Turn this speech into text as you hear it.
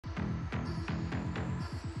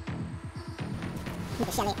With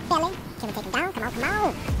the Shelly belly. Can we take him down? Come on, come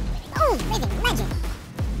on. Oh, living legend.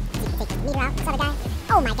 See if we take the meter out. This other guy.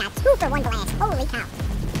 Oh my god, 2 for 1 blast. Holy cow.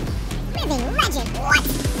 Living legend. What?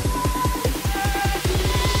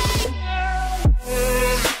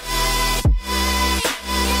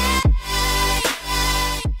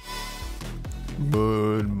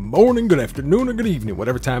 Good morning, good afternoon, or good evening,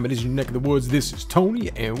 whatever time it is in your neck of the woods. This is Tony,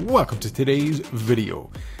 and welcome to today's video.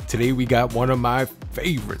 Today we got one of my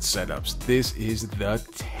favorite setups. This is the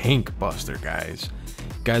Tank Buster, guys.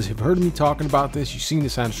 You guys have heard me talking about this. You've seen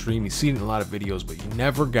this on stream, you've seen it in a lot of videos, but you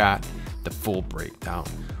never got the full breakdown.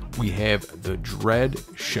 We have the Dread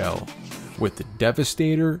Shell with the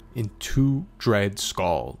Devastator and 2 Dread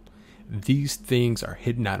Skull. These things are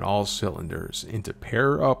hitting on all cylinders, and to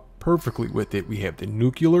pair up perfectly with it, we have the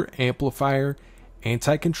Nuclear Amplifier,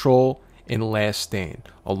 Anti-Control, and Last Stand,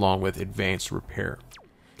 along with Advanced Repair.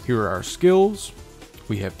 Here are our skills.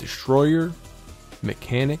 We have Destroyer,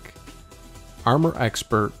 Mechanic, Armor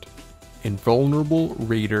Expert, Invulnerable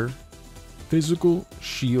Raider, Physical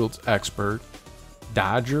Shields Expert,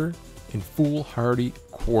 Dodger, and Foolhardy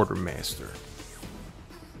Quartermaster.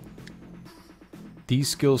 These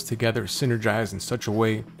skills together synergize in such a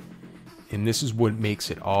way, and this is what makes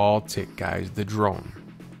it all tick, guys, the drone.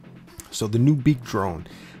 So the new Beak drone,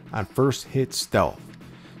 on first hit stealth.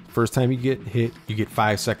 First time you get hit, you get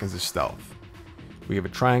 5 seconds of stealth. We have a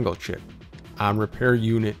triangle chip. On repair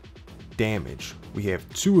unit damage, we have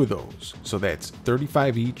 2 of those. So that's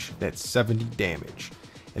 35 each, that's 70 damage.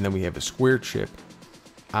 And then we have a square chip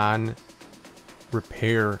on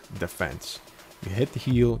repair defense. You hit the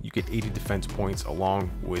heal, you get 80 defense points along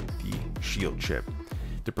with the shield chip.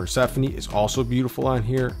 The Persephone is also beautiful on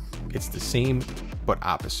here. It's the same but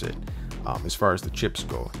opposite as far as the chips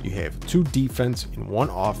go. You have 2 defense and 1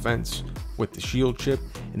 offense with the shield chip,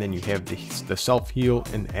 and then you have the self heal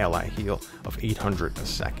and ally heal of 800 a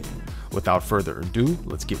second. Without further ado,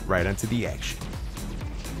 let's get right into the action.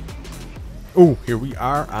 Oh, here we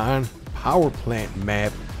are on Power Plant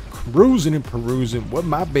map, cruising and perusing with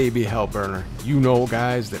my baby Hellburner. You know,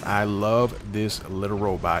 guys, that I love this little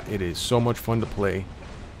robot. It is so much fun to play.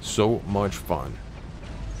 So much fun.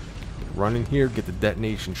 Run in here, get the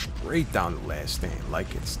detonation straight down the Last Stand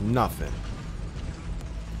like it's nothing.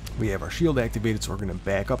 We have our shield activated, so we're going to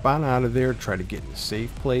back up on out of there, try to get in a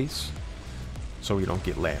safe place so we don't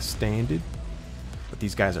get last standed. But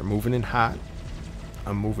these guys are moving in hot.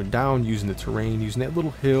 I'm moving down, using the terrain, using that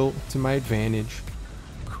little hill to my advantage.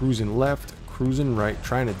 Cruising left, cruising right,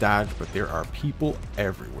 trying to dodge, but there are people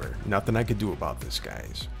everywhere. Nothing I could do about this,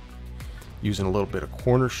 guys. Using a little bit of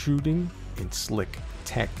corner shooting and slick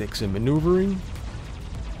tactics and maneuvering.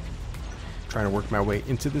 Trying to work my way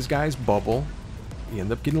into this guy's bubble. We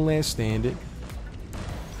end up getting last standed.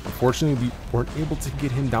 Unfortunately, we weren't able to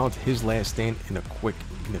get him down to his last stand in a quick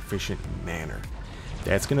and efficient manner.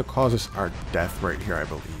 That's going to cause us our death right here, I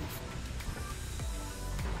believe.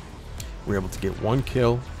 We're able to get 1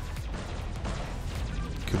 kill.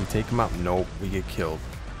 Could we take him out? Nope, we get killed.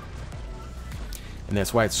 And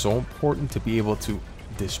that's why it's so important to be able to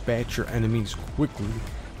dispatch your enemies quickly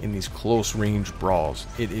in these close range brawls.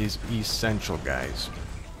 It is essential, guys.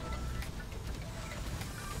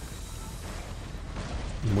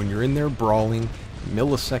 When you're in there brawling,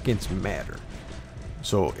 milliseconds matter.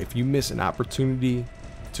 So if you miss an opportunity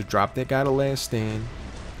to drop that guy to last stand,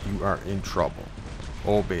 you are in trouble.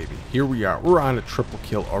 Oh baby, here we are. We're on a triple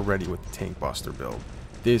kill already with the Tank Buster build.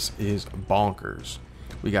 This is bonkers.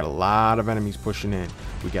 We got a lot of enemies pushing in.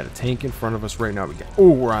 We got a tank in front of us right now.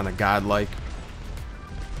 We're on a godlike.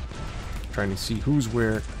 Trying to see who's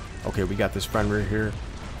where. Okay, we got this friend right here.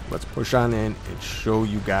 Let's push on in and show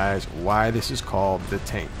you guys why this is called the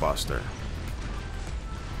Tank Buster.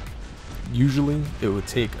 Usually, it would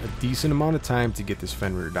take a decent amount of time to get this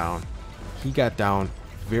Fenrir down. He got down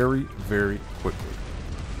very, very quickly.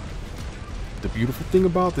 The beautiful thing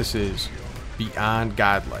about this is beyond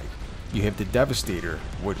godlike. You have the Devastator,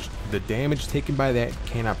 which the damage taken by that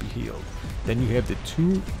cannot be healed. Then you have the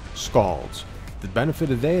 2 Skulls. The benefit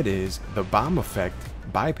of that is the bomb effect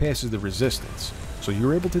bypasses the resistance. So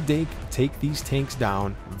you're able to take these tanks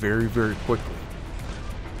down very, very quickly.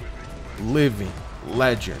 Living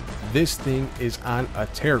legend. This thing is on a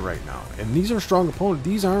tear right now. And these are strong opponents.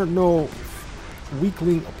 These aren't no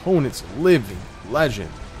weakling opponents. Living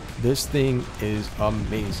legend. This thing is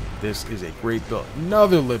amazing. This is a great build.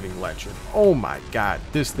 Another living legend. Oh my god.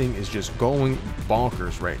 This thing is just going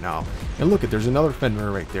bonkers right now. And look, there's another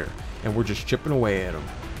Fenrir right there. And we're just chipping away at him.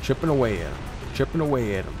 Chipping away at him. Chipping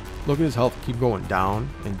away at him. Look at his health keep going down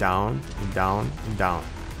and down and down and down.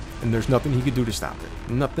 And there's nothing he could do to stop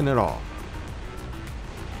it. Nothing at all.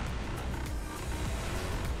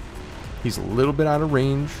 He's a little bit out of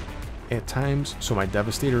range at times, so my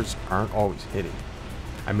Devastators aren't always hitting.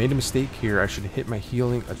 I made a mistake here. I should have hit my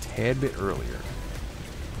healing a tad bit earlier.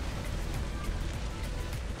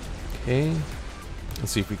 Okay,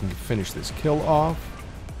 let's see if we can finish this kill off.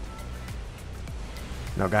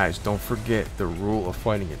 Now guys, don't forget the rule of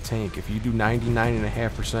fighting a tank. If you do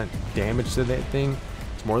 99.5% damage to that thing,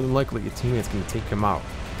 it's more than likely your teammate's going to take him out.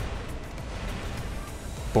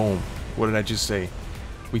 Boom. What did I just say?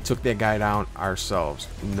 We took that guy down ourselves.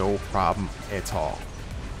 No problem at all.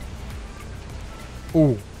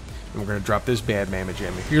 Ooh. And we're going to drop this bad mamma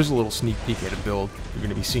jamma. Here's a little sneak peek at a build you're going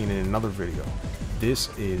to be seeing in another video.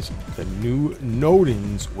 This is the new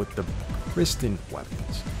Nodens with the Kisten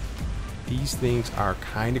weapons. These things are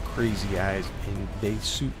kind of crazy, guys, and they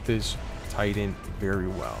suit this Titan very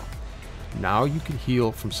well. Now you can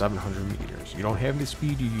heal from 700 meters. You don't have the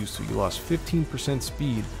speed you used to. You lost 15%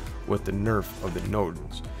 speed with the nerf of the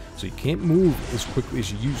Nodens. So you can't move as quickly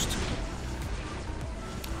as you used to.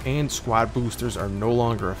 And squad boosters are no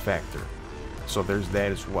longer a factor. So there's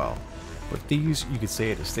that as well. But these, you could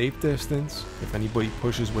say at a safe distance. If anybody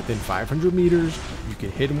pushes within 500 meters, you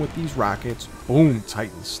can hit them with these rockets. Boom,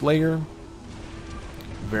 Titan Slayer.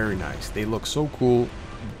 Very nice. They look so cool,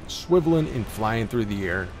 swiveling and flying through the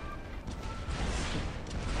air.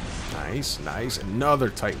 Nice, nice. Another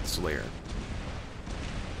Titan Slayer.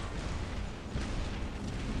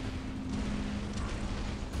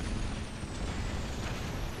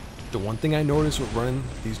 The one thing I noticed with running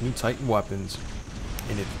these new Titan weapons,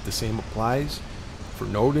 and the same applies for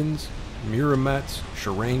Nodens, Miramets,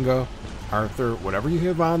 Sharanga, Arthur, whatever you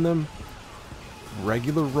have on them,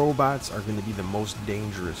 regular robots are going to be the most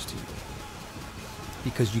dangerous to you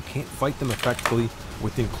because you can't fight them effectively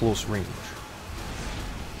within close range.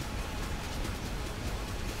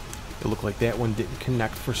 It looked like that one didn't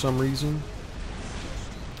connect for some reason.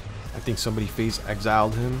 I think somebody phase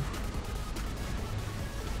exiled him.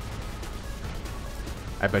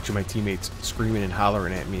 I bet you my teammate's screaming and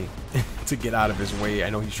hollering at me to get out of his way. I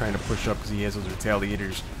know he's trying to push up because he has those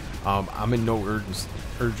retaliators. I'm in no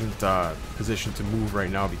urgent position to move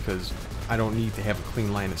right now because I don't need to have a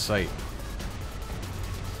clean line of sight.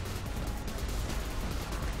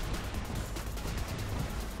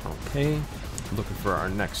 Okay, looking for our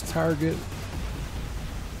next target.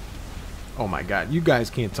 Oh my god, you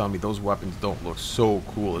guys can't tell me those weapons don't look so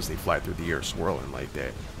cool as they fly through the air swirling like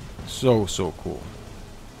that. So cool.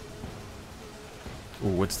 Ooh,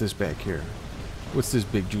 what's this back here? What's this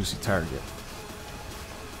big juicy target?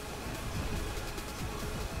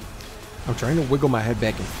 I'm trying to wiggle my head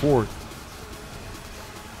back and forth.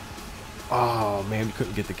 Oh man, we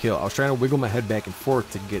couldn't get the kill. I was trying to wiggle my head back and forth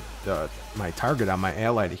to get my target on my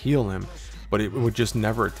ally to heal him, but it would just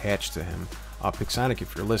never attach to him. Pixonic,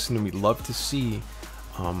 if you're listening, we'd love to see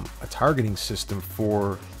a targeting system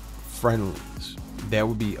for friendlies. That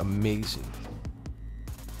would be amazing.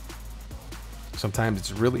 Sometimes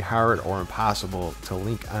it's really hard or impossible to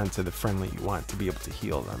link onto the friendly you want to be able to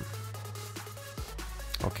heal them.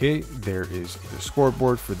 Okay, there is the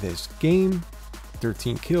scoreboard for this game.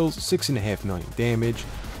 13 kills, 6.5 million damage.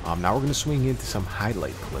 Now we're going to swing into some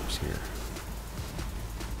highlight clips here.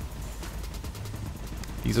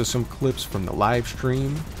 These are some clips from the live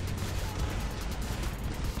stream.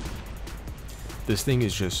 This thing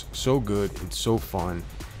is just so good and so fun.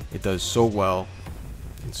 It does so well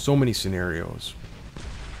in so many scenarios.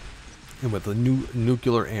 And with the new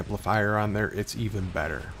nuclear amplifier on there, it's even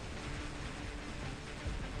better.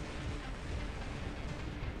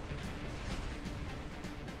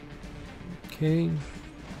 Okay,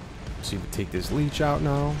 let's see if we take this leech out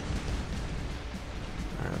now.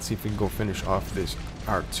 Alright, let's see if we can go finish off this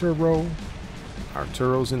Arturo.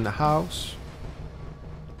 Arturo's in the house.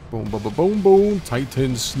 Boom, boom, boom, boom, boom.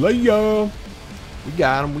 Titan Slayer. We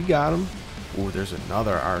got him, we got him. Oh, there's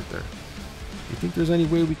another Arthur. You think there's any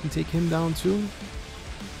way we can take him down too?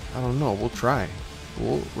 I don't know, we'll try.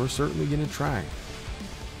 We're certainly gonna try.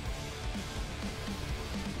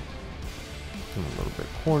 Doing a little bit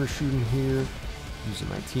of corner shooting here, using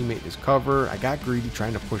my teammate as cover. I got greedy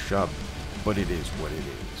trying to push up, but it is what it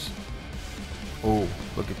is. Oh,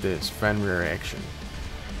 look at this Fenrir action.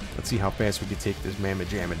 Let's see how fast we can take this mamma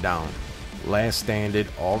jamma down. Last standard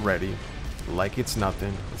already, like it's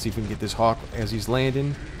nothing. Let's see if we can get this Hawk as he's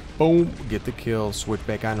landing. Boom, get the kill, switch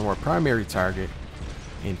back onto our primary target,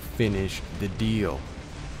 and finish the deal.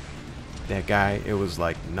 That guy, it was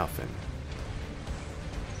like nothing.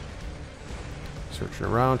 Searching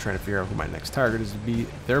around, trying to figure out who my next target is to be.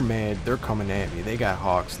 They're mad, they're coming at me. They got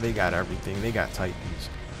Hawks, they got everything, they got Titans.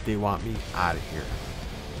 They want me out of here.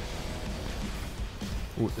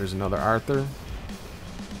 Ooh, there's another Arthur.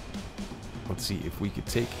 Let's see if we could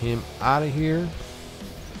take him out of here.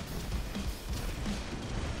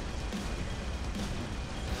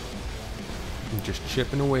 And just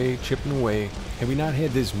chipping away, chipping away. Had we not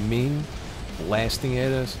had this Ming blasting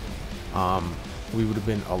at us, we would have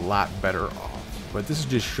been a lot better off. But this is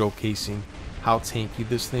just showcasing how tanky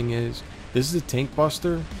this thing is. This is a tank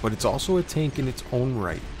buster, but it's also a tank in its own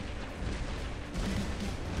right.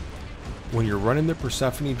 When you're running the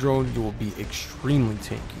Persephone drone, you will be extremely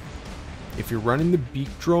tanky. If you're running the Beak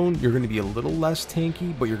drone, you're going to be a little less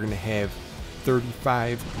tanky, but you're going to have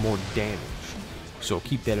 35 more damage. So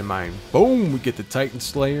keep that in mind. Boom! We get the Titan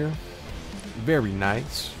Slayer. Very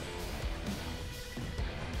nice.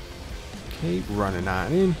 Okay, running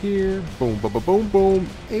on in here. Boom, boom, boom, boom, boom.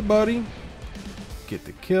 Hey, buddy. Get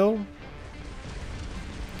the kill.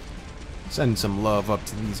 Sending some love up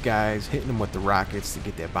to these guys, hitting them with the rockets to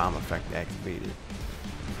get that bomb effect activated.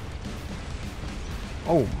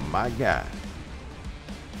 Oh my god.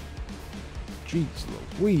 Jeez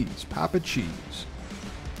Louise, Papa Cheese.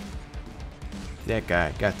 That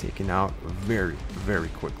guy got taken out very, very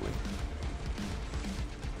quickly.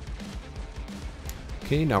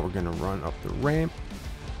 Okay, now we're gonna run up the ramp.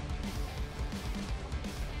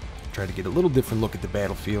 Try to get a little different look at the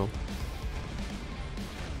battlefield.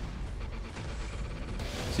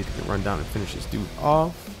 See if we can run down and finish this dude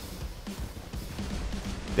off.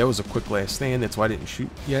 That was a quick last stand. That's why I didn't shoot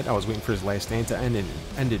yet. I was waiting for his last stand to end, and it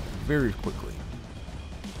ended very quickly.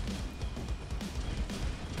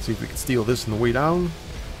 See if we can steal this on the way down.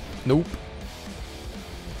 Nope.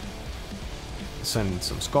 Sending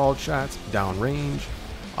some scald shots down range.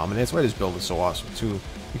 And that's why this build is so awesome too.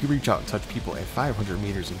 You can reach out and touch people at 500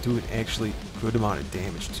 meters and do an actually good amount of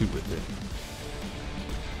damage too with it.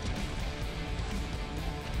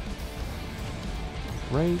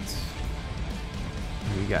 Right.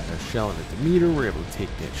 We got a shell at the meter. We're able to take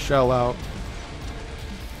that shell out.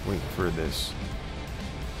 Waiting for this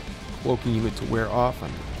cloaking unit to wear off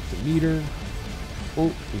on the meter.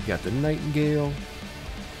 Oh, we got the Nightingale.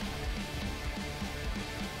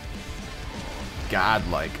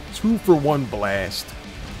 Godlike. 2-for-1 blast.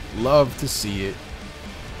 Love to see it.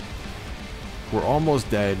 We're almost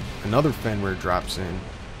dead. Another Fenrir drops in.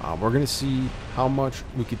 We're going to see how much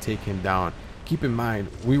we could take him down. Keep in mind,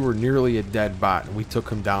 we were nearly a dead bot, and we took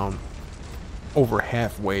him down over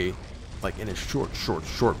halfway, like in a short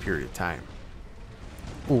period of time.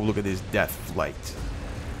 Oh, look at this death flight.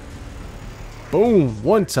 Boom,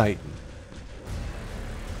 1 Titan.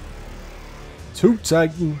 2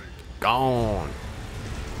 Titan, gone.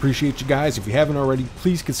 Appreciate you guys. If you haven't already,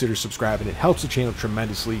 please consider subscribing. It helps the channel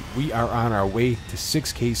tremendously. We are on our way to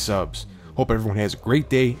 6K subs. Hope everyone has a great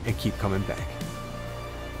day and keep coming back.